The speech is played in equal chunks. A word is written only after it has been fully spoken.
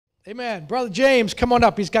Amen. Brother James, come on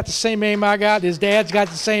up. He's got the same name I got. His dad's got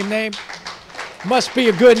the same name. Must be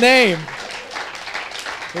a good name.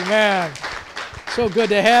 Amen. So good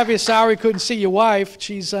to have you. Sorry couldn't see your wife.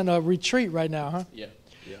 She's on a retreat right now, huh? Yeah.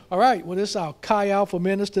 All right. Well, this is our Chi Alpha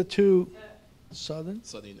minister to Southern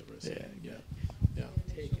University. Yeah.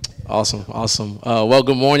 Awesome. Well,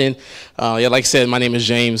 good morning. Like I said, my name is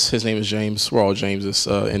James. His name is James. We're all Jameses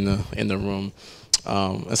in the room.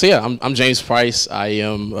 I'm James Price. I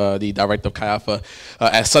am the director of Chi Alpha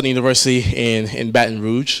at Southern University in Baton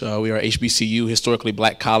Rouge. We are HBCU, historically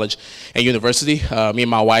black college and university. Me and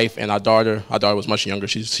my wife and our daughter was much younger.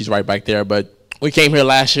 She's right back there, but we came here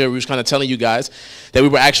last year. We was kind of telling you guys that we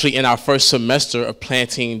were actually in our first semester of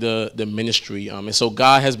planting the ministry. And so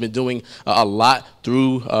God has been doing a lot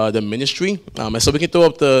through the ministry. And so we can throw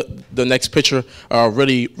up the next picture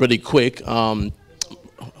really quick.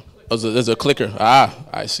 There's a clicker.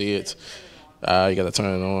 I see it. You got to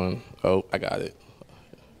turn it on. Oh, I got it.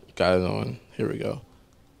 Got it on. Here we go.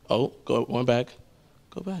 Oh, go one back.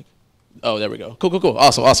 Go back. Oh, there we go. Cool.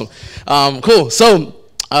 Awesome. Cool. So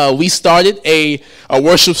we started a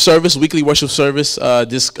worship service, weekly worship service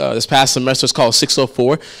this past semester. It's called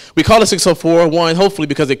 604. We call it 604, one, hopefully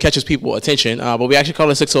because it catches people's attention, but we actually call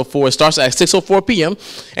it 604. It starts at 6:04 p.m.,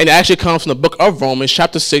 and it actually comes from the book of Romans,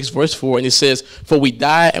 chapter 6, verse 4, and it says, "For we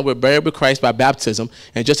died and were buried with Christ by baptism,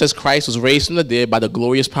 and just as Christ was raised from the dead by the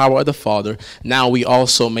glorious power of the Father, now we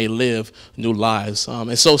also may live new lives."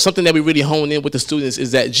 And so something that we really hone in with the students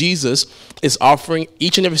is that Jesus is offering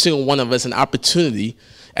each and every single one of us an opportunity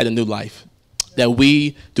at a new life, that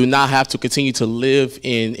we do not have to continue to live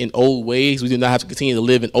in old ways. We do not have to continue to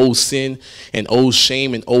live in old sin and old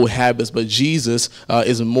shame and old habits, but Jesus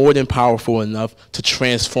is more than powerful enough to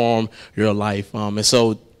transform your life. And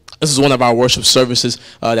so this is one of our worship services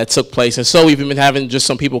that took place. And so we've been having just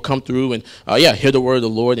some people come through and hear the word of the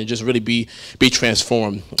Lord and just really be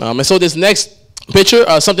transformed. And so this next picture,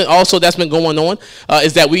 something also that's been going on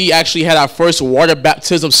is that we actually had our first water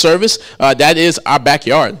baptism service. That is our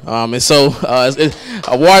backyard, and so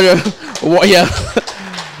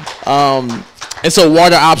and so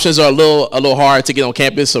water options are a little hard to get on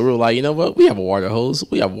campus. So we were like, you know what? We have a water hose,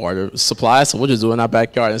 we have water supply, so we'll just do it in our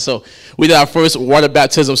backyard. And so we did our first water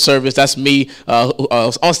baptism service. That's me.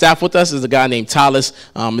 On staff with us is a guy named Talis,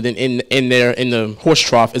 and then in the horse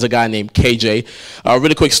trough is a guy named KJ.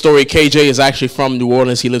 Really quick story. KJ is actually from New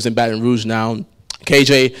Orleans. He lives in Baton Rouge now.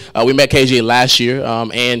 KJ, we met KJ last year,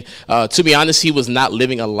 and to be honest, he was not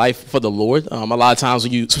living a life for the Lord. A lot of times,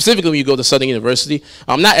 specifically when you go to Southern University,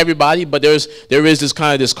 not everybody, but there is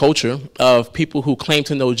this culture of people who claim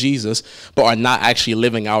to know Jesus but are not actually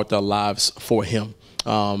living out their lives for Him.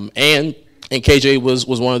 And KJ was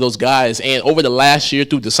one of those guys. And over the last year,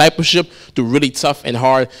 through discipleship, through really tough and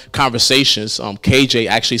hard conversations, KJ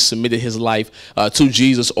actually submitted his life to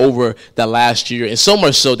Jesus over the last year. And so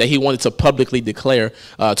much so that he wanted to publicly declare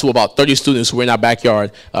to about 30 students who were in our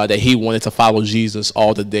backyard that he wanted to follow Jesus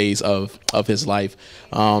all the days of his life.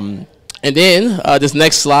 And then this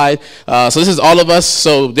next slide, so this is all of us.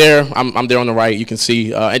 So there, I'm there on the right, you can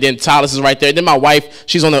see. And then Talis is right there. And then my wife,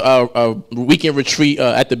 she's on a weekend retreat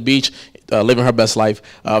at the beach, living her best life.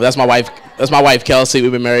 That's my wife, Kelsey.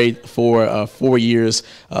 We've been married for 4 years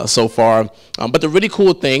so far. But the really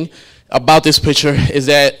cool thing about this picture is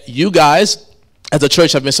that you guys, as a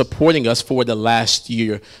church, have been supporting us for the last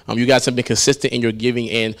year. You guys have been consistent in your giving,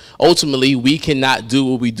 and ultimately, we cannot do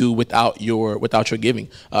what we do without your giving.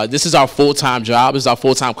 This is our full-time job. This is our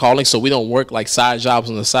full-time calling, so we don't work like side jobs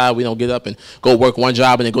on the side. We don't get up and go work one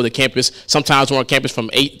job and then go to campus. Sometimes we're on campus from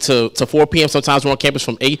 8 to 4 p.m. Sometimes we're on campus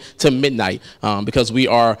from 8 to midnight because we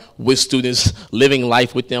are with students, living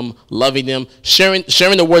life with them, loving them, sharing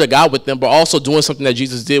the word of God with them, but also doing something that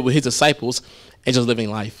Jesus did with his disciples, and just living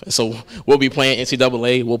life. So we'll be playing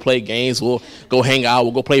NCAA, we'll play games, we'll go hang out,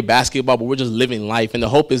 we'll go play basketball, but we're just living life. And the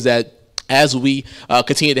hope is that as we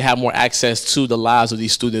continue to have more access to the lives of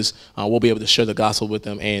these students, we'll be able to share the gospel with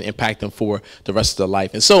them and impact them for the rest of their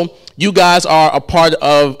life. And so you guys are a part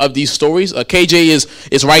of these stories. KJ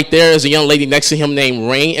is right there. There's a young lady next to him named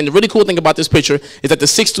Rain. And the really cool thing about this picture is that the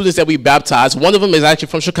 6 students that we baptized, one of them is actually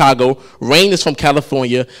from Chicago. Rain is from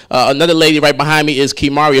California. Another lady right behind me is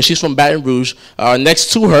Kimaria. She's from Baton Rouge.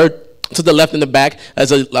 Next to her, to the left in the back,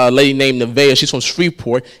 is a lady named Nevaeh. She's from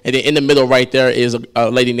Shreveport. And then in the middle right there is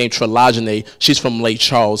a lady named Trelagene. She's from Lake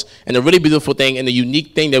Charles. And the really beautiful thing and the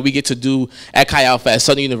unique thing that we get to do at Chi Alpha at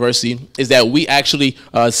Southern University is that we actually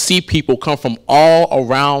see people come from all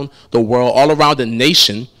around the world, all around the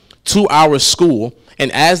nation, to our school.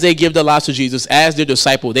 And as they give their lives to Jesus, as their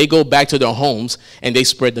disciple, they go back to their homes and they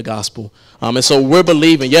spread the gospel. And so we're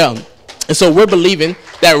believing, And so we're believing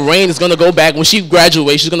that Rain is going to go back. When she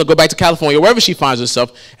graduates, she's going to go back to California, wherever she finds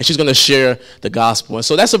herself, and she's going to share the gospel. And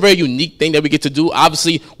so that's a very unique thing that we get to do.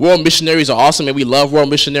 Obviously, world missionaries are awesome, and we love world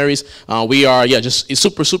missionaries. We are, just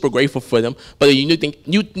super, super grateful for them. But the unique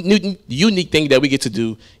thing that we get to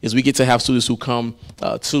do is we get to have students who come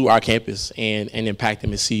to our campus and impact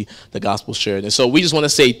them and see the gospel shared. And so we just want to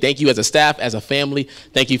say thank you as a staff, as a family.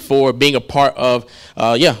 Thank you for being a part of,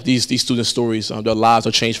 these student stories. Their lives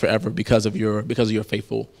are changed forever because of your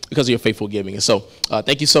faithful giving. And so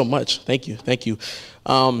thank you so much. Thank you.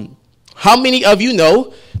 How many of you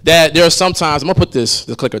know that there are sometimes, I'm going to put this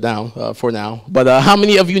clicker down for now, but how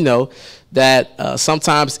many of you know that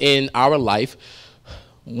sometimes in our life,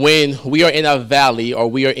 when we are in a valley or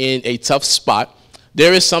we are in a tough spot,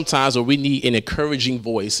 there is sometimes where we need an encouraging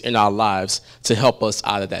voice in our lives to help us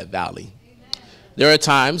out of that valley. There are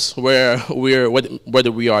times where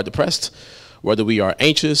whether we are depressed, whether we are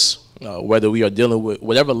anxious, whether we are dealing with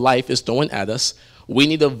whatever life is throwing at us, we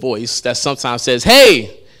need a voice that sometimes says,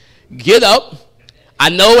 hey, get up. I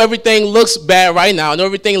know everything looks bad right now. I know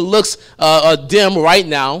everything looks dim right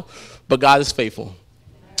now, but God is faithful.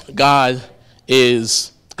 God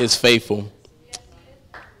is faithful.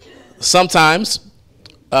 Sometimes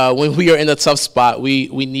when we are in a tough spot, we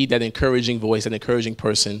need that encouraging voice, an encouraging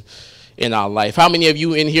person in our life. How many of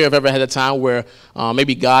you in here have ever had a time where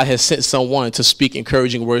maybe God has sent someone to speak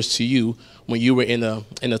encouraging words to you when you were in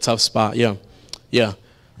a tough spot? Yeah.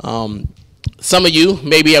 Some of you,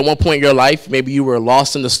 maybe at one point in your life, maybe you were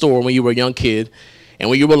lost in the store when you were a young kid, and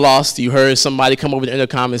when you were lost, you heard somebody come over the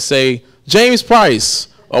intercom and say, James Price,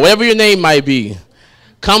 or whatever your name might be,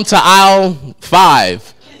 come to aisle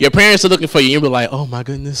 5. Your parents are looking for you, and you were like, oh my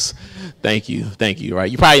goodness, thank you,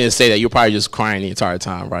 right? You probably didn't say that. You were probably just crying the entire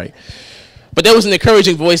time, right? But there was an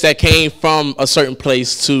encouraging voice that came from a certain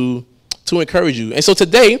place to encourage you. And so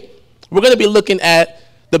today, we're going to be looking at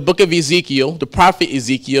the book of Ezekiel, the prophet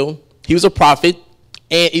Ezekiel. He was a prophet,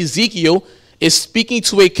 and Ezekiel is speaking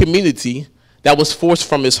to a community that was forced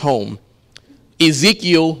from his home.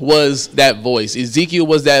 Ezekiel was that voice. Ezekiel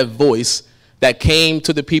was that voice that came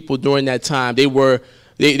to the people during that time. They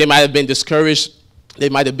might have been discouraged. They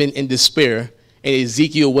might have been in despair. And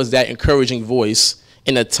Ezekiel was that encouraging voice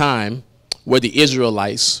in a time where the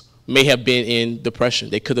Israelites may have been in depression.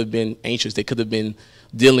 They could have been anxious. They could have been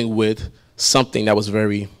dealing with something that was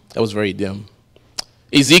very dim.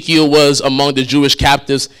 Ezekiel was among the Jewish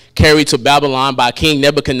captives carried to Babylon by King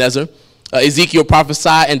Nebuchadnezzar. Ezekiel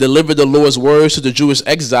prophesied and delivered the Lord's words to the Jewish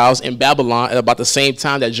exiles in Babylon at about the same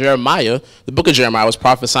time that Jeremiah, the book of Jeremiah, was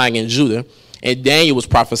prophesying in Judah, and Daniel was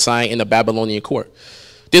prophesying in the Babylonian court.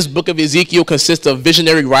 This book of Ezekiel consists of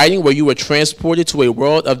visionary writing where you were transported to a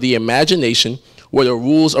world of the imagination where the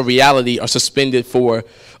rules of reality are suspended for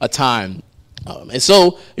a time. And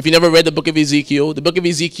so, if you never read the book of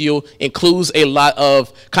Ezekiel includes a lot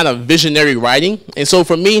of kind of visionary writing. And so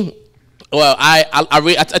for me, well, I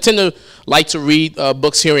tend to like to read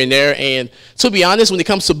books here and there. And to be honest, when it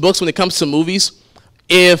comes to books, when it comes to movies,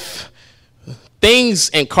 if things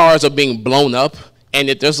and cars are being blown up and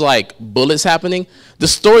if there's like bullets happening, the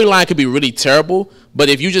storyline could be really terrible. But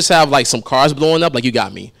if you just have like some cars blowing up, like you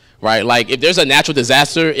got me. Right, like if there's a natural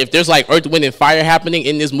disaster, if there's like earth, wind, and fire happening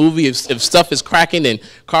in this movie, if stuff is cracking and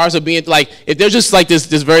cars are being like, if there's just like this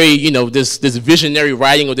very, this visionary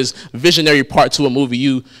writing or this visionary part to a movie,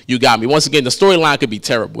 you got me. Once again, the storyline could be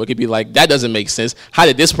terrible. It could be like, that doesn't make sense. How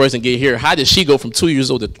did this person get here? How did she go from 2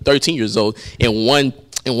 years old to 13 years old in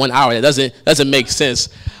one hour? That doesn't make sense.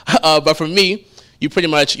 But for me, you pretty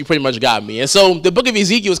much got me. And so the book of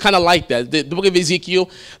Ezekiel is kind of like that. The book of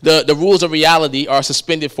Ezekiel, the rules of reality are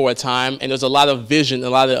suspended for a time, and there's a lot of vision, a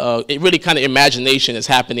lot of really kind of imagination is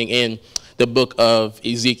happening in the book of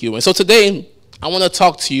Ezekiel. And so today, I want to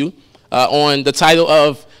talk to you on the title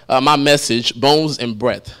of my message, Bones and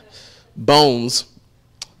Breath. Bones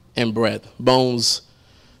and Breath. Bones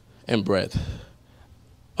and Breath.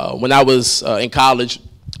 When I was in college,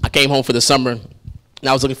 I came home for the summer. And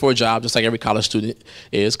I was looking for a job, just like every college student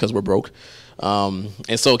is, because we're broke. And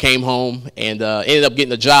so came home and ended up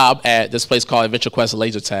getting a job at this place called Adventure Quest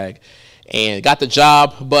Laser Tag. And got the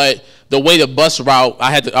job, but the way the bus route,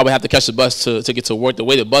 I would have to catch the bus to get to work. The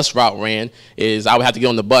way the bus route ran is I would have to get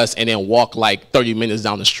on the bus and then walk like 30 minutes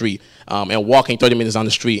down the street. And walking 30 minutes down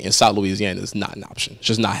the street in South Louisiana is not an option. It's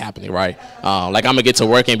just not happening, right? Like I'm gonna get to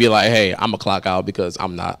work and be like, hey, I'm gonna clock out because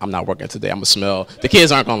I'm not working today. I'm gonna smell. The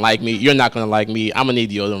kids aren't gonna like me. You're not gonna like me. I'm gonna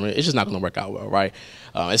need deodorant. It's just not gonna work out well, right?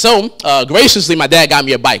 And so graciously, my dad got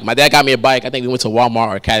me a bike. I think we went to Walmart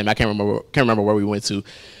or Academy. I can't remember where we went to.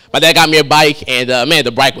 My dad got me a bike, and man,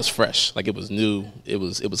 the bike was fresh. Like it was new. It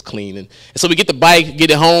was clean. And so we get the bike,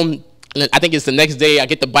 get it home. And I think it's the next day, I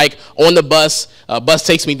get the bike on the bus. Bus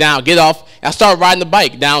takes me down, get off, and I start riding the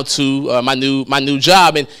bike down to my new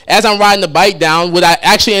job. And as I'm riding the bike down, what I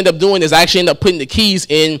actually end up doing is I actually end up putting the keys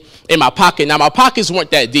in my pocket. Now, my pockets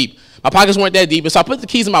weren't that deep. And so I put the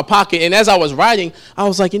keys in my pocket, and as I was riding, I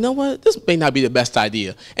was like, you know what? This may not be the best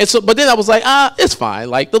idea. And so, but then I was like, it's fine.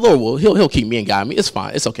 Like, the Lord he'll keep me and guide me. It's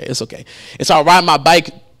fine. It's okay. And so I ride my bike,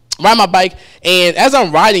 and as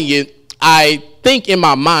I'm riding it, I think in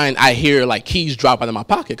my mind I hear like keys drop out of my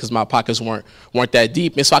pocket because my pockets weren't that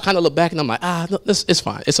deep. And so I kind of look back and I'm like, no, it's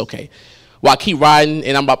fine. It's okay. Well, I keep riding,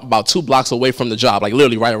 and I'm about 2 blocks away from the job, like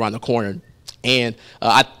literally right around the corner. And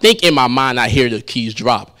I think in my mind I hear the keys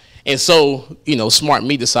drop. And so, smart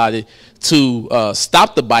me decided to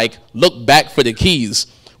stop the bike, look back for the keys.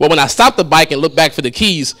 Well, when I stopped the bike and looked back for the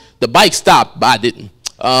keys, the bike stopped, but I didn't.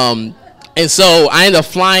 And so I ended up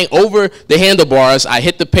flying over the handlebars. I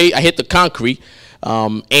hit the concrete,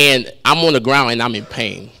 and I'm on the ground and I'm in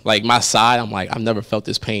pain. Like my side, I'm like, I've never felt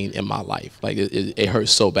this pain in my life. Like it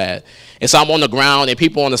hurts so bad. And so I'm on the ground, and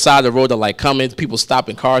people on the side of the road are like coming. People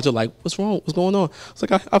stopping cars. They're like, "What's wrong? What's going on?" It's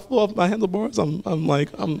like I flew off my handlebars. I'm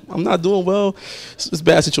not doing well. It's a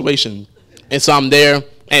bad situation. And so I'm there.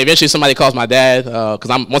 And eventually somebody calls my dad, because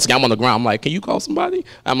I'm on the ground. I'm like, can you call somebody?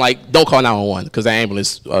 I'm like, don't call 911, because the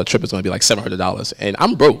ambulance trip is going to be like $700, and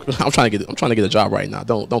I'm broke. I'm trying to get a job right now.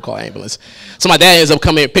 Don't call an ambulance. So my dad ends up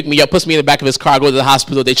coming and pick me up, puts me in the back of his car, go to the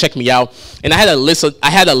hospital. They check me out, and I had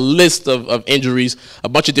a list of injuries, a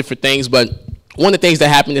bunch of different things. But one of the things that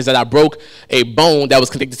happened is that I broke a bone that was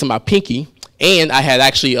connected to my pinky, and I had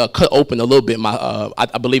actually cut open a little bit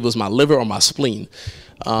I believe it was my liver or my spleen.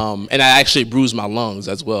 And I actually bruised my lungs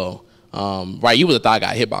as well. Right, you would have thought I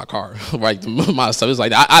got hit by a car, right? My stuff. It's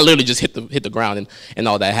like I literally just hit the ground and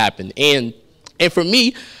all that happened. And for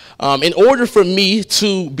me, in order for me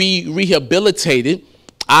to be rehabilitated,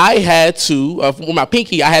 I had to with my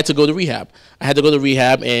pinky, I had to go to rehab. I had to go to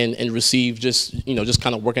rehab and receive just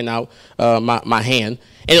kind of working out my hand.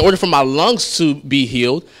 And in order for my lungs to be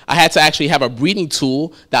healed, I had to actually have a breathing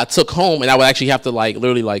tool that I took home, and I would actually have to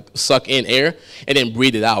literally suck in air and then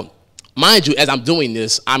breathe it out. Mind you, as I'm doing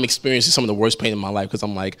this, I'm experiencing some of the worst pain in my life because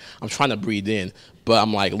I'm trying to breathe in, but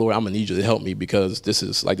I'm like, Lord, I'm gonna need you to help me because this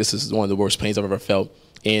is one of the worst pains I've ever felt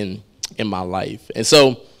in my life. And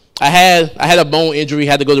so I had a bone injury,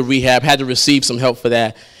 had to go to rehab, had to receive some help for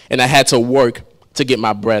that, and I had to work to get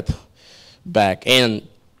my breath back. And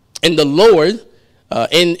the Lord,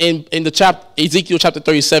 in the chapter Ezekiel chapter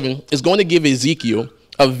 37, is going to give Ezekiel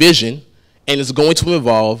a vision, and it's going to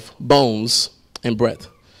involve bones and breath.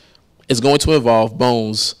 It's going to involve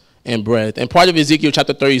bones and breath. And part of Ezekiel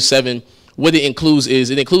chapter 37, what it includes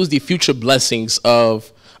the future blessings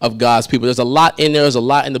of God's people. There's a lot in there. There's a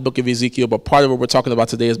lot in the book of Ezekiel, but part of what we're talking about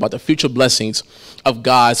today is about the future blessings of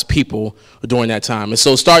God's people during that time. And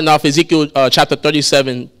so starting off Ezekiel chapter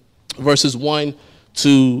 37, verses 1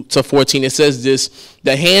 to 14, it says this: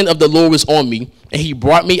 the hand of the Lord was on me, and he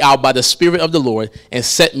brought me out by the Spirit of the Lord and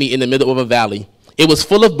set me in the middle of a valley. It was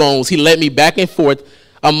full of bones. He led me back and forth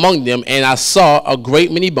among them, and I saw a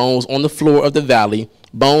great many bones on the floor of the valley,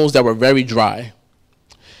 bones that were very dry.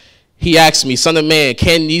 He asked me, Son of man,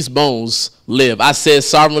 can these bones live? I said,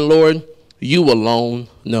 Sovereign Lord, you alone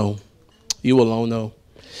know. You alone know.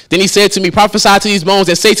 Then he said to me, prophesy to these bones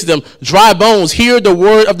and say to them, dry bones, hear the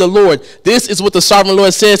word of the Lord. This is what the Sovereign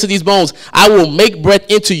Lord says to these bones. I will make breath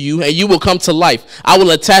into you, and you will come to life. I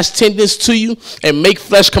will attach tendons to you and make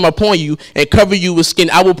flesh come upon you and cover you with skin.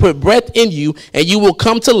 I will put breath in you, and you will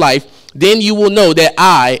come to life. Then you will know that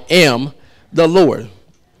I am the Lord.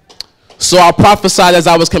 So I prophesied as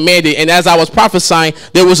I was commanded, and as I was prophesying,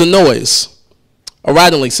 there was a noise, a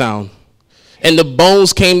rattling sound. And the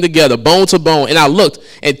bones came together, bone to bone. And I looked,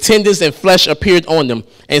 and tendons and flesh appeared on them,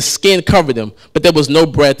 and skin covered them, but there was no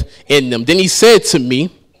breath in them. Then he said to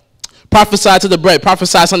me, prophesy to the breath,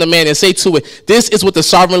 prophesy, son of man, and say to it, this is what the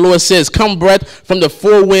Sovereign Lord says. Come breath from the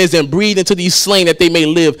four winds and breathe into these slain that they may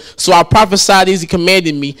live. So I prophesied as he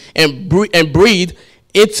commanded me, and breathed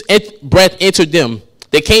its breath into them.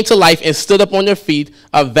 They came to life and stood up on their feet,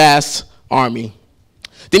 a vast army.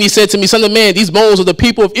 Then he said to me, Son of man, these bones are the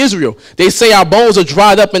people of Israel. They say our bones are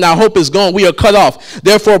dried up and our hope is gone. We are cut off.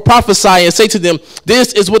 Therefore prophesy and say to them,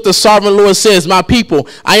 this is what the Sovereign Lord says, my people,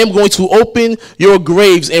 I am going to open your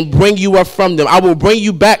graves and bring you up from them. I will bring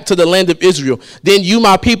you back to the land of Israel. Then you,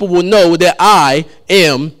 my people, will know that I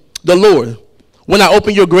am the Lord. When I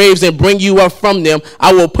open your graves and bring you up from them,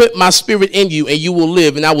 I will put my spirit in you, and you will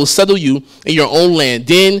live, and I will settle you in your own land.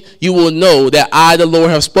 Then you will know that I, the Lord,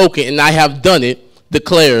 have spoken, and I have done it,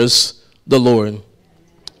 declares the Lord.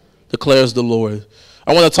 Declares the Lord.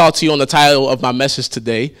 I want to talk to you on the title of my message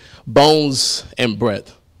today, Bones and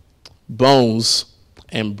Breath. Bones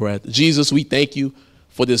and breath. Jesus, we thank you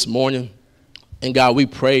for this morning. And God, we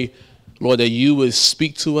pray, Lord, that you would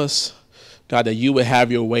speak to us. God, that you would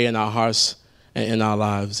have your way in our hearts and in our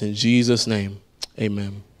lives. In Jesus' name,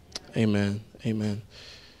 amen. Amen. Amen.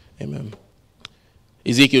 Amen.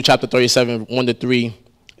 Ezekiel chapter 37, 1-3,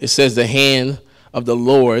 it says, the hand of the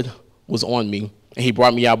Lord was on me, and he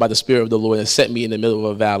brought me out by the Spirit of the Lord and set me in the middle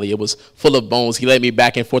of a valley. It was full of bones. He led me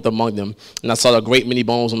back and forth among them, and I saw a great many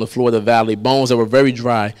bones on the floor of the valley, bones that were very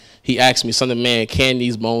dry. He asked me, son of man, can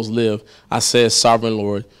these bones live? I said, sovereign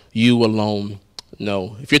Lord, you alone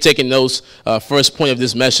know. If you're taking notes, first point of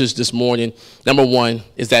this message this morning, number one,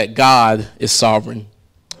 is that God is sovereign.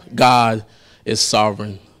 God is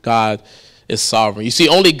sovereign. God is sovereign. You see,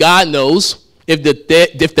 only God knows if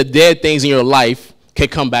the dead things in your life can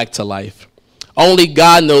come back to life. Only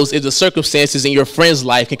God knows if the circumstances in your friend's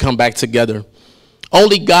life can come back together.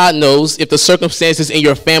 Only God knows if the circumstances in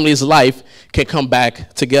your family's life can come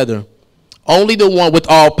back together. Only the one with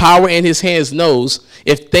all power in his hands knows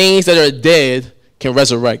if things that are dead can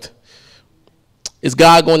resurrect. Is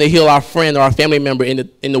God going to heal our friend or our family member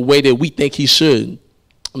in the way that we think he should?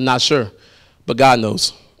 I'm not sure, but God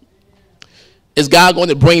knows. Is God going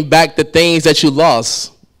to bring back the things that you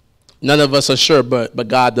lost? None of us are sure, but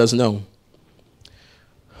God does know.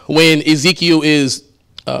 When Ezekiel is,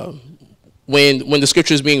 when the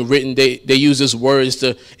scripture is being written, they use this word.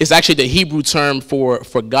 It's actually the Hebrew term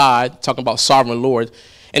for God, talking about sovereign Lord.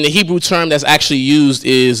 And the Hebrew term that's actually used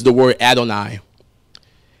is the word Adonai.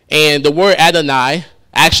 And the word Adonai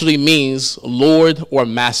actually means Lord or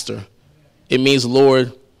Master. It means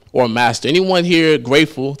Lord or Master. Anyone here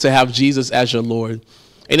grateful to have Jesus as your Lord?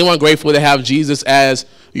 Anyone grateful to have Jesus as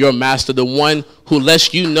your master, the one who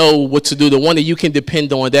lets you know what to do, the one that you can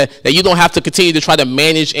depend on, that you don't have to continue to try to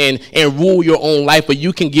manage and rule your own life, but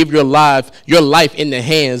you can give your life in the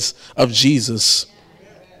hands of Jesus.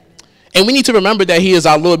 And we need to remember that he is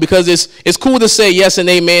our Lord, because it's cool to say yes and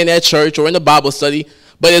amen at church or in the Bible study,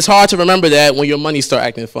 but it's hard to remember that when your money start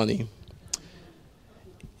acting funny.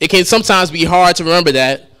 It can sometimes be hard to remember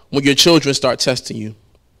that when your children start testing you.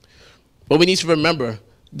 But we need to remember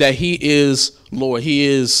that he is Lord. He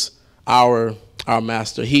is our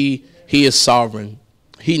master. He is sovereign.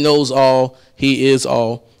 He knows all. He is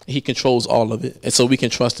all. He controls all of it. And so we can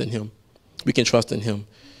trust in him. We can trust in him.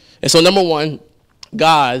 And so number one,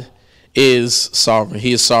 God is sovereign.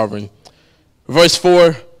 He is sovereign. Verse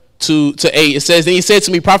 4 to 8, it says, then he said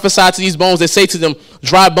to me, prophesy to these bones and say to them,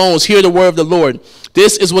 dry bones, hear the word of the Lord.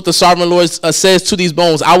 This is what the sovereign Lord says to these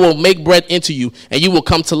bones. I will make breath into you, and you will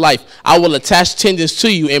come to life. I will attach tendons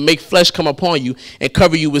to you and make flesh come upon you and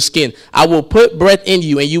cover you with skin. I will put breath in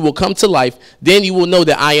you, and you will come to life. Then you will know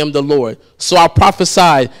that I am the Lord. So I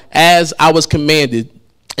prophesied as I was commanded.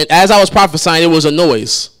 And as I was prophesying, there was a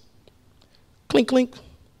noise. Clink, clink,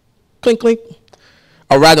 clink, clink.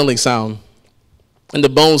 A rattling sound. And the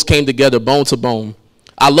bones came together, bone to bone.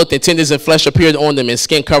 I looked, and tendons and flesh appeared on them, and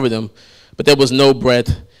skin covered them, but there was no breath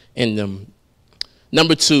in them.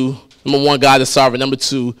 Number one, God is sovereign. Number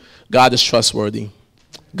two, God is trustworthy.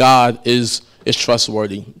 God is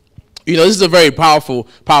trustworthy. You know, this is a very powerful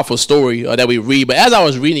story that we read. But as I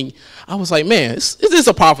was reading, I was like, man, this is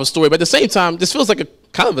a powerful story. But at the same time, this feels like a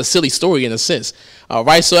kind of a silly story in a sense.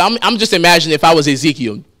 Right? So I'm just imagining if I was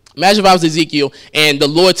Ezekiel. Imagine if I was Ezekiel and the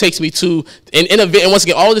Lord takes me to, and once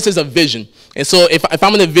again, all this is a vision. And so if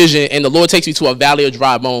I'm in a vision and the Lord takes me to a valley of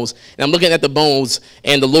dry bones, and I'm looking at the bones,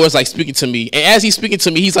 and the Lord's like speaking to me. And as he's speaking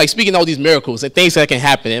to me, he's like speaking all these miracles and things that can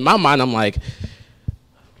happen. In my mind, I'm like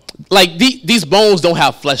these bones don't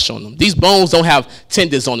have flesh on them. These bones don't have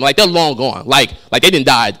tendons on them. Like they're long gone. Like they didn't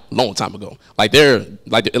die a long time ago. Like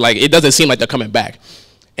it doesn't seem like they're coming back.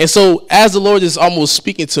 And so as the Lord is almost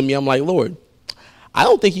speaking to me, I'm like, Lord, I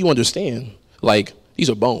don't think you understand. Like, these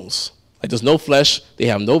are bones. Like, there's no flesh. They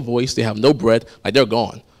have no voice. They have no breath. Like, they're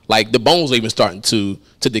gone. Like, the bones are even starting to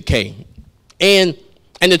decay. And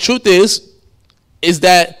the truth is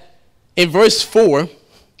that in verse 4,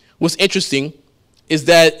 what's interesting is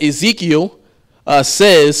that Ezekiel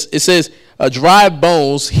says, dry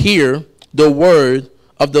bones hear the word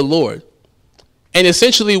of the Lord. And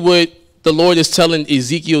essentially what the Lord is telling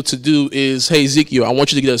Ezekiel to do is, hey, Ezekiel, I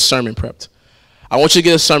want you to get a sermon prepped. I want you to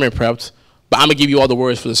get a sermon prepped, but I'm going to give you all the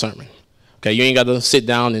words for the sermon. Okay, you ain't got to sit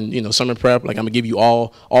down and, sermon prep. Like, I'm going to give you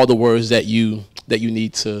all the words that you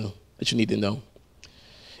need to know.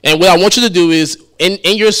 And what I want you to do is,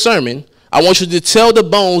 in your sermon, I want you to tell the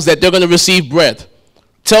bones that they're going to receive breath.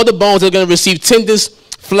 Tell the bones they're going to receive tendons,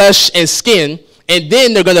 flesh, and skin, and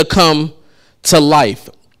then they're going to come to life.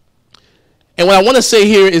 And what I want to say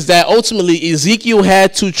here is that ultimately Ezekiel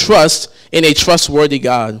had to trust in a trustworthy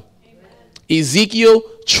God. Ezekiel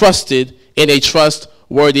trusted in a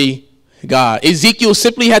trustworthy God. Ezekiel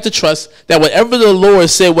simply had to trust that whatever the Lord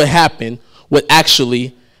said would happen would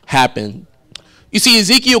actually happen. You see,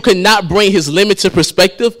 Ezekiel could not bring his limited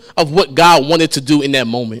perspective of what God wanted to do in that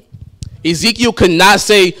moment. Ezekiel could not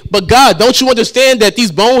say, but God, don't you understand that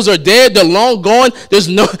these bones are dead? They're long gone. There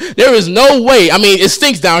is no way. I mean, it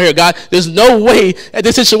stinks down here, God. There's no way that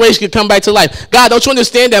this situation could come back to life. God, don't you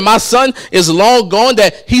understand that my son is long gone,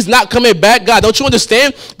 that he's not coming back? God, don't you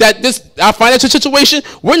understand that our financial situation,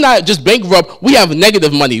 we're not just bankrupt. We have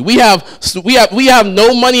negative money. We have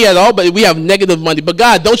no money at all, but we have negative money. But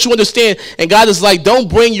God, don't you understand? And God is like, don't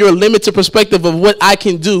bring your limited perspective of what I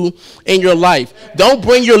can do in your life. Don't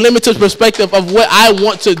bring your limited perspective of what I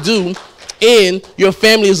want to do in your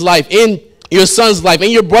family's life, in your son's life,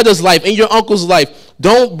 in your brother's life, in your uncle's life.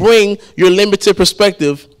 Don't bring your limited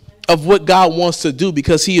perspective of what God wants to do,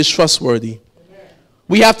 because he is trustworthy.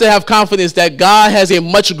 We have to have confidence that God has a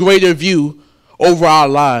much greater view over our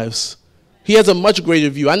lives. He has a much greater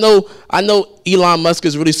view. I know Elon Musk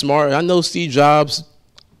is really smart. I know Steve Jobs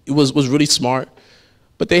was really smart,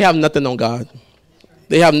 but they have nothing on God.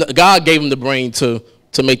 God gave them the brain to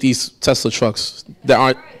make these Tesla trucks that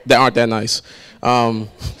aren't that nice.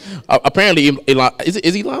 Apparently, Elon,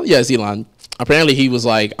 is Elon? Yeah, it's Elon. Apparently, he was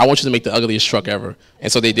like, I want you to make the ugliest truck ever.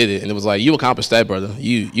 And so they did it. And it was like, you accomplished that, brother.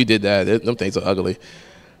 You did that. Them things are ugly.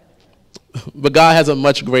 But God has a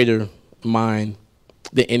much greater mind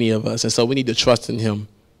than any of us. And so we need to trust in him.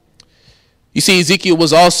 You see, Ezekiel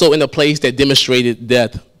was also in a place that demonstrated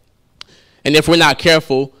death. And if we're not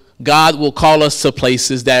careful, God will call us to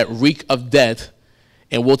places that reek of death.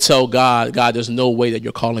 And we'll tell God, there's no way that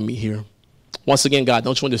you're calling me here. Once again, God,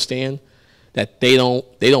 don't you understand that they don't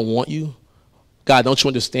want you? God, don't you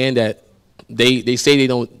understand that they say they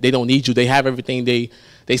don't need you? They have everything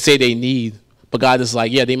they say they need. But God is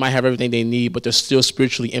like, yeah, they might have everything they need, but they're still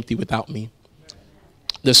spiritually empty without me.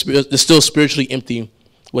 They're still spiritually empty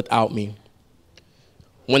without me.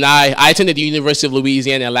 When I attended the University of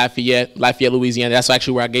Louisiana in Lafayette, Louisiana, that's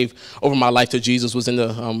actually where I gave over my life to Jesus, was in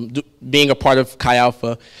the being a part of Chi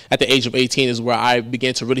Alpha at the age of 18 is where I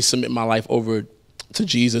began to really submit my life over to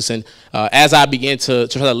Jesus. And as I began to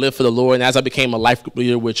try to live for the Lord, and as I became a life group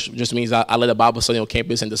leader, which just means I led a Bible study on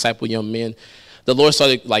campus and disciple young men, the Lord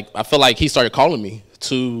started, I feel like he started calling me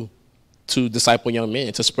to disciple young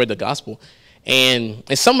men, to spread the gospel. And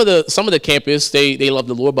some of the campus, they love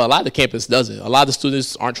the Lord, but a lot of the campus doesn't. A lot of the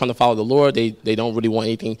students aren't trying to follow the Lord. They don't really want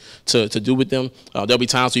anything to do with them. There'll be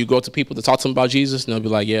times where you go up to people to talk to them about Jesus, and they'll be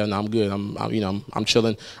like, yeah, no, I'm good. I'm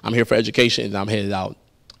chilling. I'm here for education, and I'm headed out.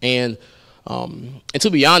 And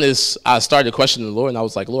to be honest, I started questioning the Lord, and I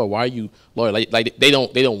was like, Lord, why are you, Lord? Like they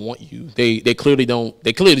don't want you. They clearly don't.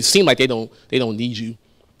 They clearly seem like they don't need you.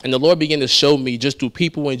 And the Lord began to show me just through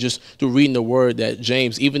people and just through reading the word that,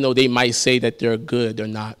 James, even though they might say that they're good, they're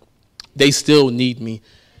not. They still need me.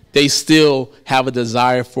 They still have a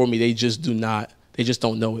desire for me. They just do not. They just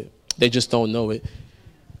don't know it. They just don't know it.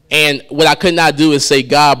 And what I could not do is say,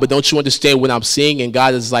 God, but don't you understand what I'm seeing? And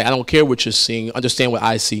God is like, I don't care what you're seeing. Understand what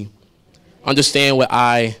I see. Understand what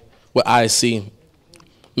I see.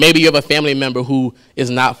 Maybe you have a family member who is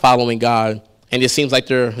not following God, and it seems like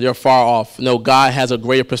they're far off. No, God has a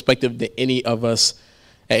greater perspective than any of us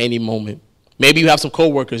at any moment. Maybe you have some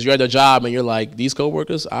coworkers. You're at a job, and you're like, these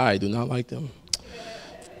coworkers, I do not like them.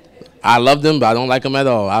 I love them, but I don't like them at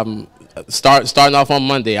all. I'm starting off on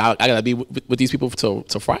Monday. I got to be with these people till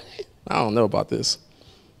Friday. I don't know about this.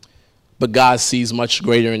 But God sees much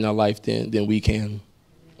greater in our life than we can.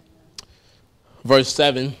 Verse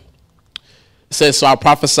 7 says, so I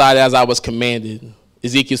prophesied as I was commanded.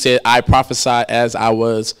 Ezekiel said, I prophesied as I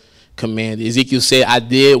was commanded. Ezekiel said, I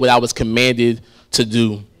did what I was commanded to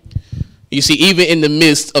do. You see, even in the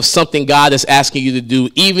midst of something God is asking you to do,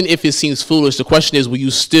 even if it seems foolish, the question is, will you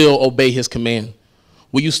still obey his command?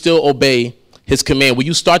 Will you still obey his command? Will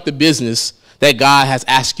you start the business that God has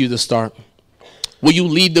asked you to start? Will you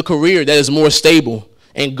lead the career that is more stable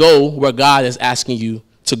and go where God is asking you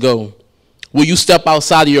to go? Will you step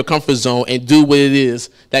outside of your comfort zone and do what it is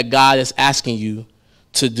that God is asking you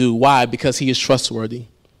to do? Why? Because he is trustworthy.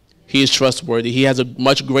 He is trustworthy. He has a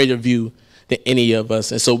much greater view than any of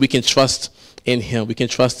us. And so we can trust in him. We can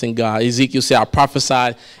trust in God. Ezekiel said, I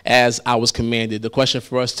prophesied as I was commanded. The question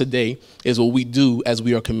for us today is, will we do as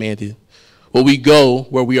we are commanded? Will we go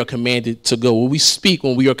where we are commanded to go? Will we speak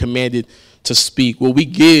when we are commanded to speak? Will we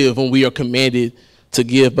give when we are commanded to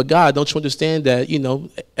give? But God, don't you understand that,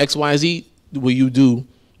 X, Y, and Z, will you do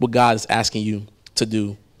what God is asking you to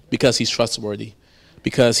do? Because he's trustworthy.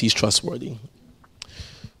 because he's trustworthy.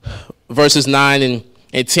 Verses 9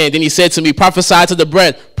 and 10. Then he said to me, prophesy to the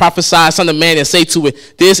breath, prophesy, son of man, and say to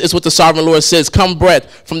it, this is what the sovereign Lord says, come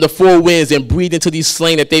breath from the four winds and breathe into these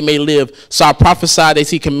slain that they may live. So I prophesied as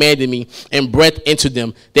he commanded me and breath into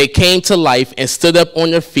them. They came to life and stood up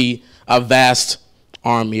on their feet, a vast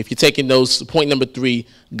army. If you're taking notes, point number 3,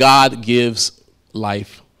 God gives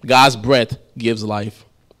life. God's breath gives life.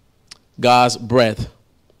 God's breath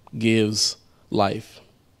gives life.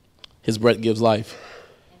 His breath gives life.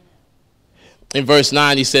 In verse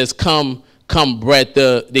 9, he says, come breath.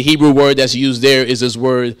 The Hebrew word that's used there is this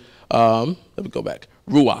word, let me go back,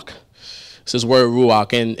 ruach. It's this word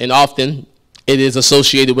ruach. And often it is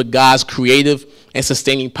associated with God's creative and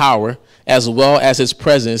sustaining power, as well as his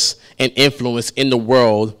presence and influence in the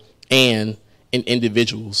world and in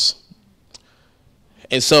individuals.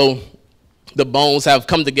 And so the bones have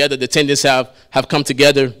come together, the tendons have come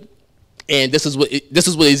together, and this is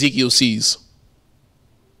what Ezekiel sees.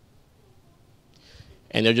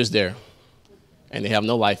 And they're just there. And they have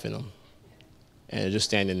no life in them. And they're just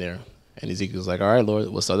standing there. And Ezekiel's like, all right, Lord,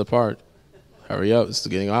 what's the other part? Hurry up. This is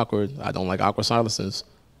getting awkward. I don't like awkward silences.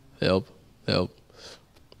 Help. And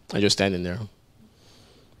you're standing there. And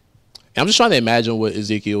I'm just trying to imagine what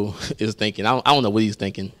Ezekiel is thinking. I don't know what he's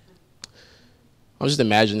thinking. I'm just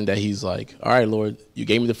imagining that he's like, all right, Lord, you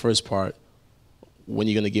gave me the first part. When are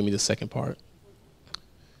you going to give me the second part?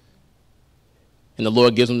 And the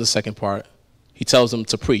Lord gives him the second part. He tells them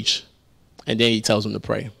to preach, and then he tells them to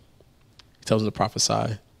pray. He tells them to prophesy.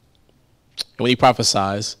 And when he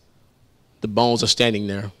prophesies, the bones are standing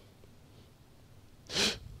there,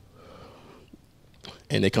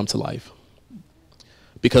 and they come to life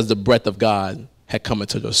because the breath of God had come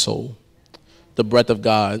into their soul. The breath of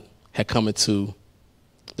God had come into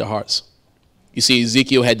their hearts. You see,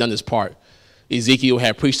 Ezekiel had done his part. Ezekiel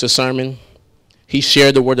had preached a sermon. He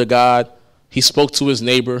shared the word of God. He spoke to his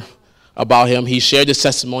neighbor about him. He shared his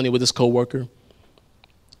testimony with his coworker.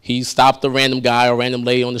 He stopped a random guy or random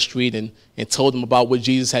lady on the street and told him about what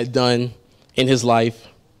Jesus had done in his life.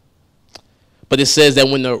 But it says that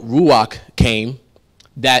when the Ruach came,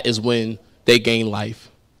 that is when they gained life.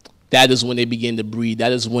 That is when they began to breathe.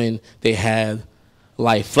 That is when they had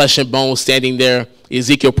life. Flesh and bone standing there.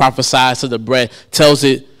 Ezekiel prophesies to the breath, tells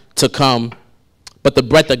it to come. But the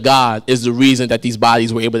breath of God is the reason that these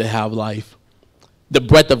bodies were able to have life. The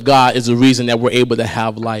breath of God is the reason that we're able to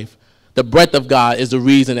have life. The breath of God is the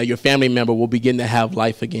reason that your family member will begin to have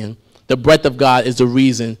life again. The breath of God is the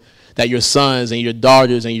reason that your sons and your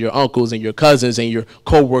daughters and your uncles and your cousins and your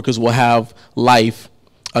co-workers will have life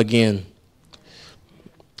again.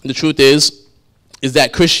 The truth is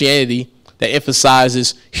that Christianity that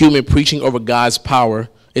emphasizes human preaching over God's power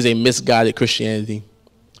is a misguided Christianity.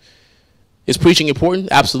 Is preaching important?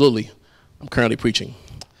 Absolutely. I'm currently preaching.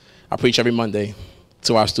 I preach every Monday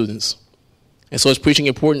to our students. And so is preaching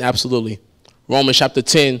important? Absolutely. Romans chapter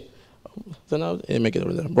 10,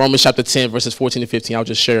 Romans chapter 10, verses 14 to 15. I'll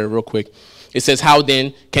just share it real quick. It says, how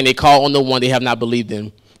then can they call on the one they have not believed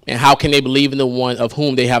in? And how can they believe in the one of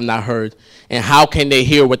whom they have not heard? And how can they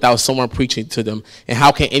hear without someone preaching to them? And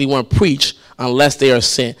how can anyone preach unless they are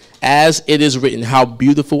sent? As it is written, how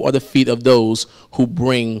beautiful are the feet of those who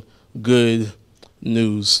bring good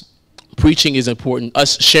news. Preaching is important.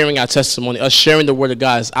 Us sharing our testimony, us sharing the word of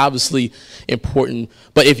God is obviously important.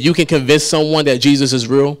 But if you can convince someone that Jesus is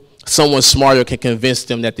real, someone smarter can convince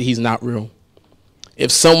them that he's not real.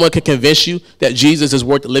 If someone can convince you that Jesus is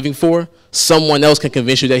worth living for, someone else can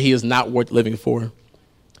convince you that he is not worth living for.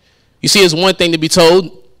 You see, it's one thing to be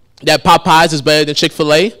told that Popeyes is better than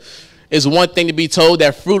Chick-fil-A. It's one thing to be told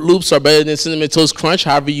that Fruit Loops are better than Cinnamon Toast Crunch,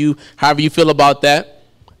 however you feel about that.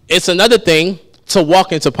 It's another thing to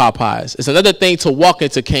walk into Popeyes. It's another thing to walk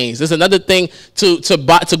into Cane's. It's another thing to go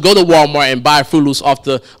to Walmart and buy Fruit Loops off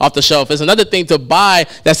the shelf. It's another thing to buy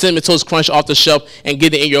that Cinnamon Toast Crunch off the shelf and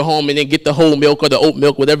get it in your home and then get the whole milk or the oat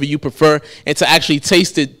milk, whatever you prefer, and to actually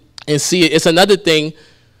taste it and see it. It's another thing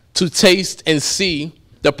to taste and see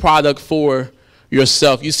the product for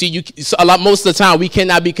yourself. You see, most of the time we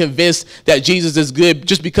cannot be convinced that Jesus is good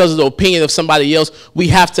just because of the opinion of somebody else. We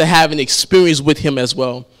have to have an experience with him as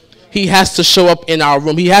well. He has to show up in our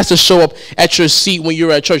room. He has to show up at your seat when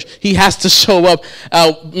you're at church. He has to show up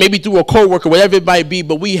maybe through a coworker, whatever it might be,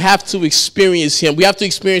 but we have to experience him. We have to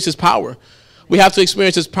experience his power. We have to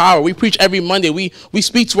experience his power. We preach every Monday. We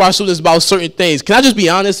speak to our students about certain things. Can I just be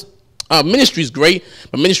honest? Ministry is great,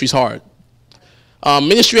 but ministry is hard.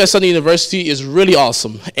 Ministry at Southern University is really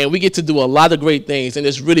awesome, and we get to do a lot of great things, and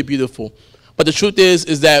it's really beautiful. But the truth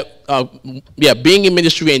is that being in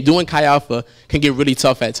ministry and doing Chi Alpha can get really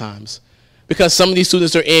tough at times because some of these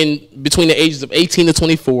students are in between the ages of 18 to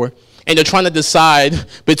 24, and they're trying to decide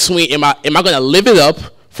between, am I going to live it up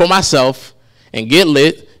for myself and get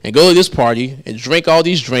lit and go to this party and drink all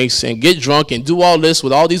these drinks and get drunk and do all this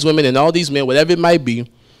with all these women and all these men, whatever it might be.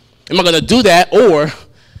 Am I going to do that, or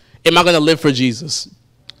am I going to live for Jesus?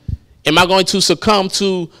 Am I going to succumb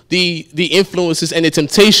to the influences and the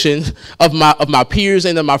temptation of my peers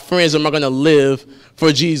and of my friends? Or am I going to live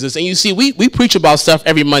for Jesus? And you see, we preach about stuff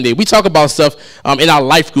every Monday. We talk about stuff in our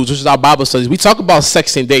life groups, which is our Bible studies. We talk about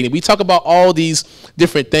sex and dating. We talk about all these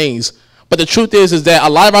different things. But the truth is that a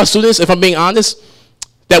lot of our students, if I'm being honest,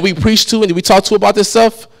 that we preach to and we talk to about this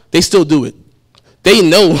stuff, they still do it. They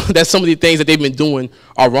know that some of the things that they've been doing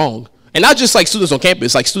are wrong. And not just like students on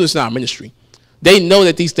campus, like students in our ministry. They know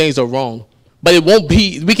that these things are wrong. But it won't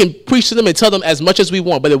be, we can preach to them and tell them as much as we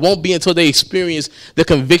want, but it won't be until they experience the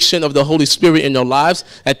conviction of the Holy Spirit in their lives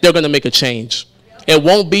that they're going to make a change. It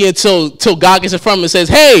won't be until God gets in front of them and says,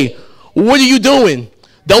 hey, what are you doing?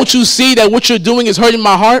 Don't you see that what you're doing is hurting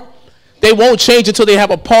my heart? They won't change until they have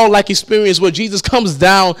a Paul-like experience where Jesus comes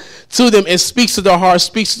down to them and speaks to their heart,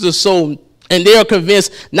 speaks to their soul. And they are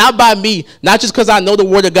convinced, not by me, not just because I know the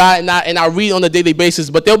word of God and I read on a daily basis,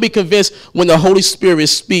 but they'll be convinced when the Holy Spirit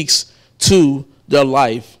speaks to their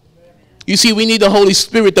life. You see, we need the Holy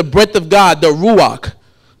Spirit, the breath of God, the Ruach,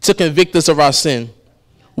 to convict us of our sin.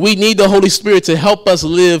 We need the Holy Spirit to help us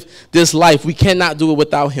live this life. We cannot do it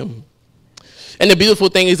without him. And the beautiful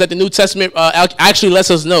thing is that the New Testament actually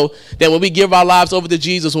lets us know that when we give our lives over to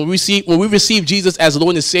Jesus, when we receive Jesus as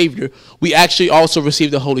Lord and Savior, we actually also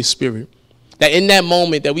receive the Holy Spirit. That in that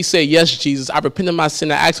moment that we say, yes, Jesus, I repent of my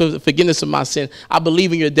sin. I ask for forgiveness of my sin. I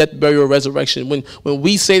believe in your death, burial, resurrection. When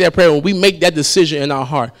we say that prayer, when we make that decision in our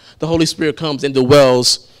heart, the Holy Spirit comes and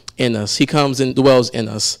dwells in us. He comes and dwells in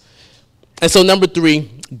us. And so number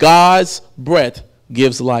 3, God's breath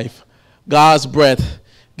gives life. God's breath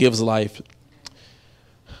gives life.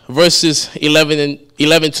 Verses 11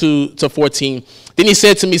 to 14. Then he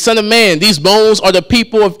said to me, son of man, these bones are the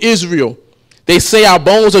people of Israel. They say our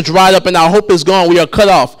bones are dried up and our hope is gone. We are cut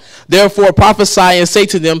off. Therefore prophesy and say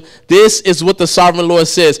to them, this is what the sovereign Lord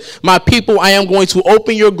says. My people, I am going to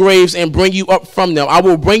open your graves and bring you up from them. I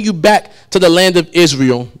will bring you back to the land of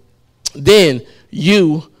Israel. Then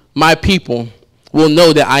you, my people, will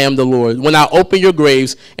know that I am the Lord when I open your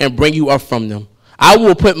graves and bring you up from them. I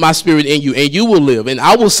will put my spirit in you, and you will live, and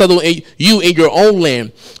I will settle you in your own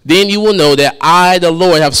land. Then you will know that I, the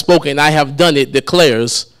Lord, have spoken. I have done it,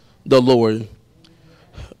 declares the Lord.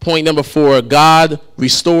 Point number 4, God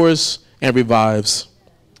restores and revives.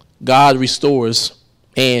 God restores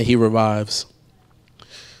and he revives.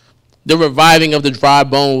 The reviving of the dry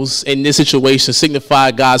bones in this situation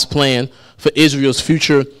signified God's plan for Israel's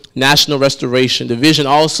future national restoration. The vision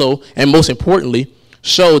also, and most importantly,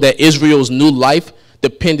 showed that Israel's new life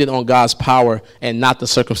depended on God's power and not the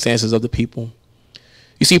circumstances of the people.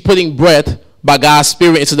 You see, putting breath by God's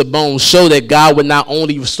Spirit into the bones showed that God would not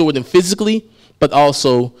only restore them physically, but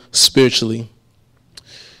also spiritually.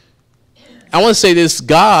 I want to say this,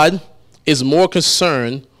 God is more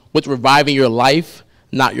concerned with reviving your life,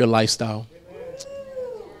 not your lifestyle.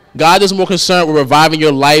 God is more concerned with reviving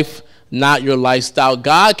your life, not your lifestyle.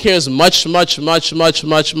 God cares much, much, much, much,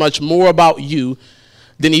 much, much more about you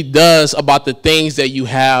than he does about the things that you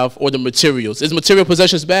have or the materials. Is material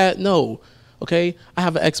possessions bad? No. Okay? I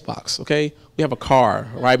have an Xbox, okay? We have a car,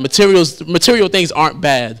 right? Material things aren't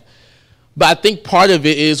bad. But I think part of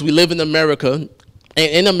it is we live in America, and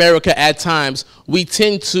in America at times we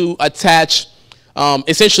tend to attach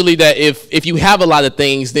essentially that if you have a lot of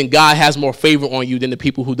things, then God has more favor on you than the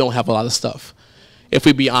people who don't have a lot of stuff. If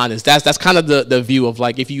we be honest, that's kind of the view of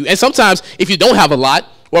like and sometimes if you don't have a lot,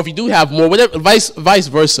 or if you do have more, whatever, vice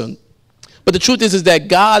versa. But the truth is that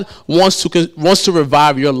God wants to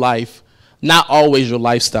revive your life, not always your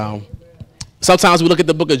lifestyle. Sometimes we look at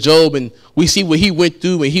the book of Job and we see what he went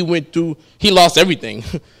through, and he lost everything,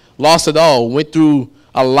 lost it all, went through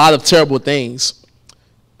a lot of terrible things.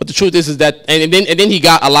 But the truth is that, and then he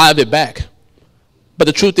got a lot of it back. But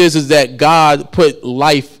the truth is that God put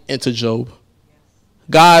life into Job.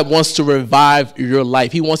 God wants to revive your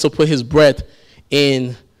life. He wants to put his breath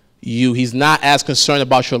in you. He's not as concerned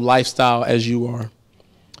about your lifestyle as you are.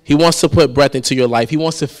 He wants to put breath into your life. He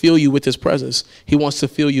wants to fill you with his presence. He wants to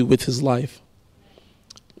fill you with his life.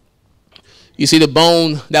 You see, the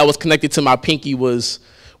bone that was connected to my pinky was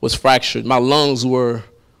fractured. My lungs were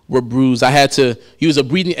bruised. I had to use a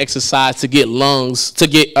breathing exercise to get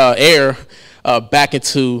air back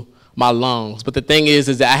into my lungs. But the thing is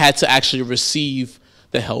that I had to actually receive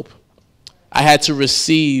the help. I had to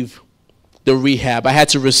receive the rehab. I had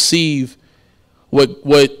to receive what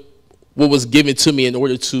what was given to me in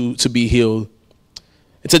order to be healed.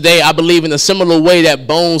 And today, I believe in a similar way that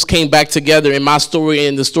bones came back together in my story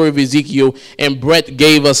and the story of Ezekiel, and Brett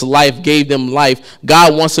gave us life, gave them life.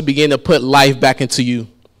 God wants to begin to put life back into you.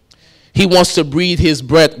 He wants to breathe his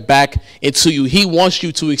breath back into you. He wants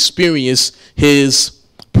you to experience his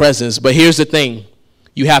presence. But here's the thing.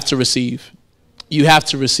 You have to receive. You have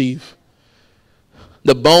to receive.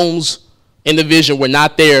 The bones in the vision were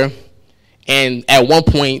not there. And at one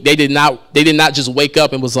point, they did not just wake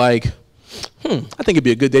up and was like, I think it'd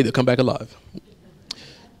be a good day to come back alive.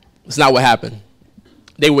 It's not what happened.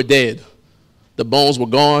 They were dead. The bones were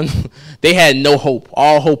gone. They had no hope.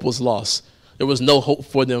 All hope was lost. There was no hope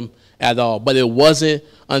for them at all. But it wasn't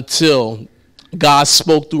until God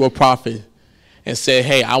spoke through a prophet and said,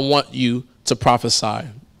 hey, I want you to prophesy.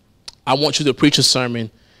 I want you to preach a sermon,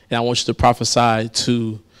 and I want you to prophesy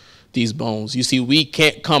to these bones. You see, we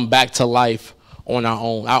can't come back to life on our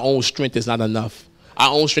own. Our own strength is not enough.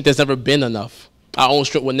 Our own strength has never been enough. Our own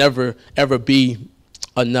strength will never, ever be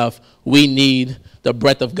enough. We need the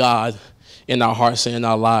breath of God in our hearts and in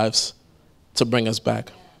our lives to bring us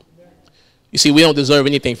back. You see, we don't deserve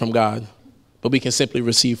anything from God, but we can simply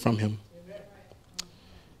receive from him.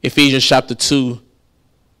 Ephesians chapter 2,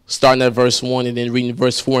 starting at verse 1 and then reading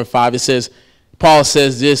verse 4 and 5, it says, Paul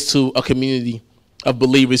says this to a community of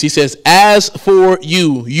believers. He says, as for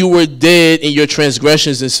you, you were dead in your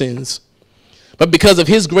transgressions and sins. But because of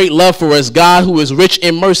his great love for us, God, who is rich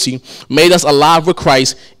in mercy, made us alive with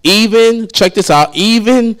Christ, even, check this out,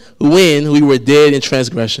 even when we were dead in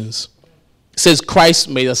transgressions. It says Christ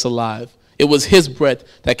made us alive. It was his breath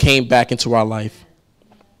that came back into our life.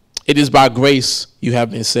 It is by grace you have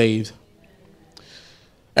been saved.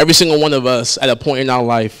 Every single one of us at a point in our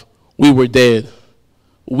life, we were dead.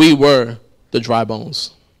 We were the dry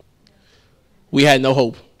bones. We had no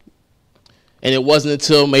hope. And it wasn't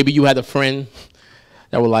until maybe you had a friend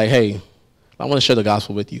that were like, hey, I want to share the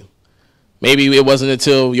gospel with you. Maybe it wasn't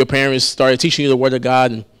until your parents started teaching you the word of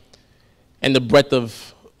God and the breath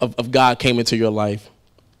of God came into your life.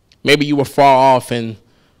 Maybe you were far off and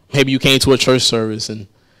maybe you came to a church service and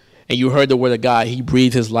you heard the word of God. He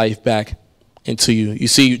breathed his life back into you. You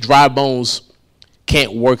see, dry bones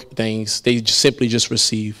can't work things. They simply just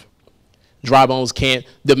receive. Dry bones can't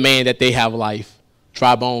demand that they have life.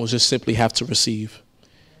 Dry bones just simply have to receive.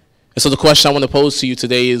 And so the question I want to pose to you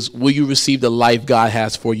today is, will you receive the life God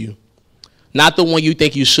has for you? Not the one you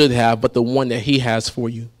think you should have, but the one that he has for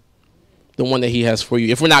you. The one that he has for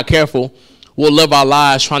you. If we're not careful, we'll live our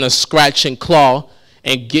lives trying to scratch and claw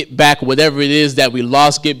and get back whatever it is that we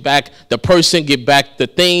lost, get back the person, get back the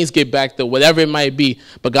things, get back the whatever it might be.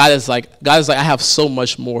 But God is like, I have so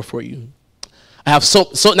much more for you. I have so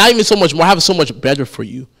not even so much more, I have so much better for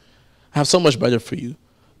you. I have so much better for you.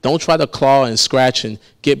 Don't try to claw and scratch and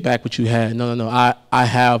get back what you had. No. I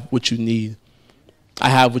have what you need. I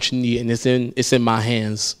have what you need, and it's in my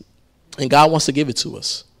hands. And God wants to give it to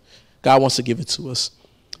us. God wants to give it to us.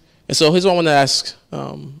 And so here's what I want to ask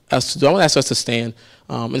us to do. I want to ask us to stand.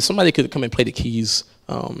 And somebody could come and play the keys.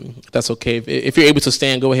 If that's okay. If you're able to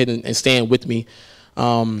stand, go ahead and stand with me.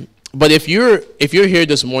 But if you're here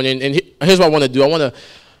this morning, and here's what I want to do.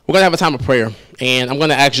 We're going to have a time of prayer, and I'm going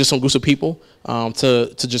to ask just some groups of people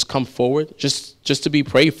to just come forward, just to be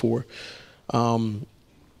prayed for. And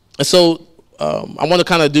so I want to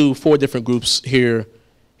kind of do 4 different groups here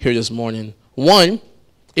this morning. One,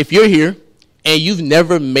 if you're here and you've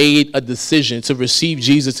never made a decision to receive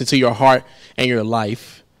Jesus into your heart and your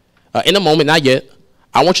life, in a moment, not yet,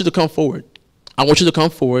 I want you to come forward. I want you to come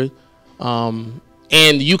forward.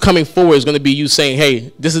 And you coming forward is going to be you saying,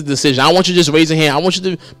 hey, this is the decision. I want you to just raise your hand. I want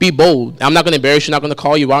you to be bold. I'm not going to embarrass you. I'm not going to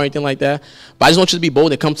call you out or anything like that. But I just want you to be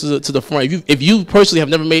bold and come to the front. If you personally have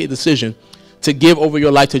never made a decision to give over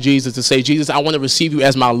your life to Jesus, to say, Jesus, I want to receive you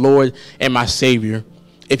as my Lord and my Savior.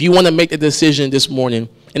 If you want to make the decision this morning,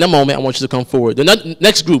 in a moment, I want you to come forward. The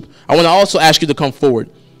next group, I want to also ask you to come forward.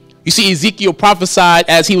 You see, Ezekiel prophesied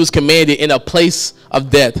as he was commanded in a place of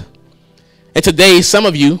death. And today, some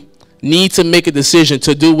of you need to make a decision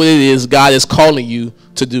to do what it is God is calling you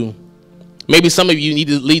to do. Maybe some of you need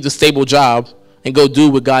to leave the stable job and go do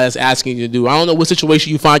what God is asking you to do. I don't know what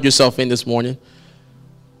situation you find yourself in this morning,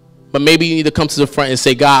 but maybe you need to come to the front and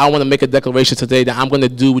say, God, I want to make a declaration today that I'm going to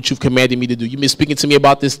do what you've commanded me to do. You've been speaking to me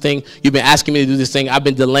about this thing. You've been asking me to do this thing. I've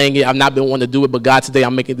been delaying it. I've not been wanting to do it, but God, today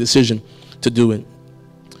I'm making a decision to do it.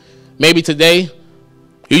 Maybe today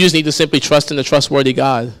you just need to simply trust in the trustworthy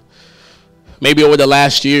God. Maybe over the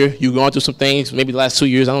last year, you've gone through some things, maybe the last 2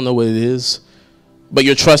 years, I don't know what it is. But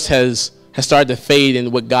your trust has started to fade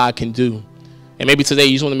in what God can do. And maybe today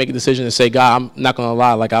you just want to make a decision and say, God, I'm not going to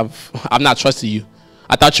lie, like I've not trusted you.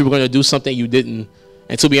 I thought you were going to do something you didn't.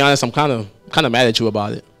 And to be honest, I'm kind of mad at you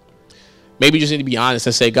about it. Maybe you just need to be honest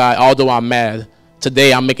and say, God, although I'm mad,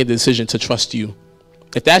 today I'm making the decision to trust you.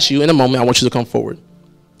 If that's you, in a moment, I want you to come forward.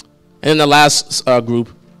 And in the last group,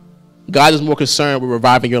 God is more concerned with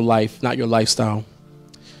reviving your life, not your lifestyle.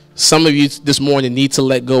 Some of you this morning need to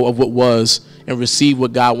let go of what was and receive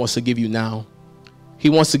what God wants to give you now. He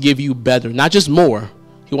wants to give you better, not just more.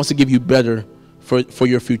 He wants to give you better for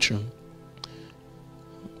your future.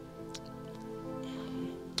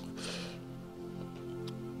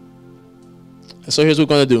 And so here's what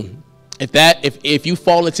we're going to do. If you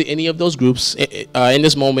fall into any of those groups in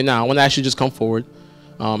this moment now, I want to ask you to just come forward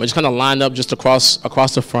and just kind of line up just across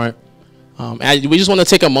the front. And we just want to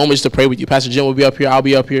take a moment just to pray with you. Pastor Jim will be up here. I'll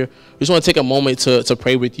be up here. We just want to take a moment to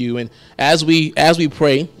pray with you. And as we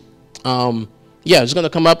pray, just going to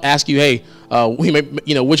come up, ask you, hey,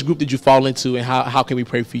 which group did you fall into, and how can we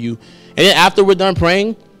pray for you? And then after we're done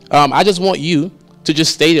praying, I just want you to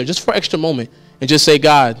just stay there just for an extra moment and just say,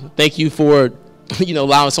 God, thank you for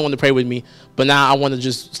allowing someone to pray with me. But now I want to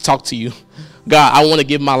just talk to you. God, I want to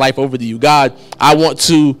give my life over to you. God, I want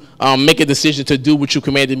to make a decision to do what you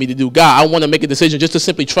commanded me to do. God, I want to make a decision just to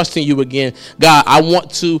simply trust in you again. God, I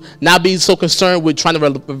want to not be so concerned with trying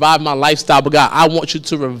to revive my lifestyle, but God, I want you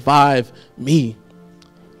to revive me.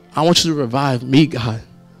 I want you to revive me, God.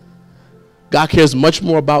 God cares much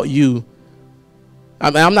more about you.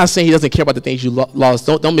 I'm not saying he doesn't care about the things you lost.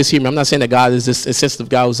 Don't mishear me. I'm not saying that God is this insensitive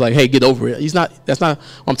guy who's like, hey, get over it. He's not. That's not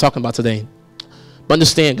what I'm talking about today. But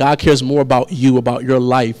understand, God cares more about you, about your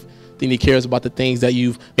life, than he cares about the things that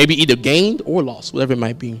you've maybe either gained or lost, whatever it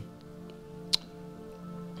might be.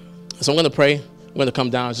 So I'm going to pray. I'm going to come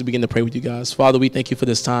down and just begin to pray with you guys. Father, we thank you for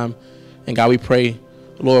this time. And God, we pray,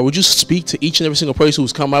 Lord, would you speak to each and every single person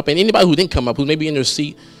who's come up, and anybody who didn't come up, who may be in their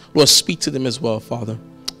seat, Lord, speak to them as well, Father.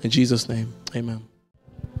 In Jesus' name, amen.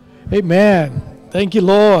 Amen. Thank you,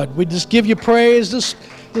 Lord. We just give you praise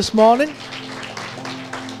this morning.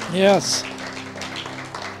 Yes.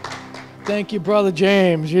 Thank you, Brother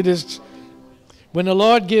James. When the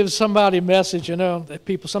Lord gives somebody a message, that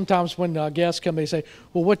people sometimes when guests come, they say,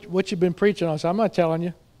 well, what you been preaching on? I say, I'm not telling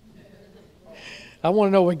you. I want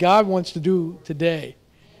to know what God wants to do today.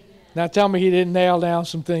 Now tell me he didn't nail down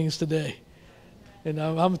some things today. And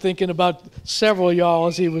I'm thinking about several of y'all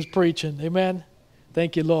as he was preaching. Amen.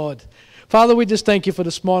 Thank you, Lord. Father, we just thank you for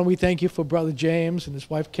this morning. We thank you for Brother James and his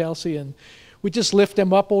wife, Kelsey. And we just lift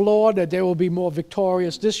them up, oh Lord, that they will be more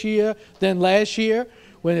victorious this year than last year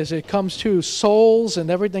as it comes to souls and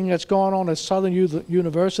everything that's going on at Southern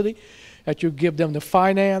University, that you give them the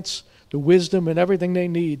finance, the wisdom, and everything they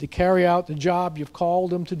need to carry out the job you've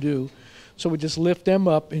called them to do. So we just lift them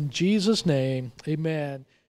up in Jesus' name. Amen.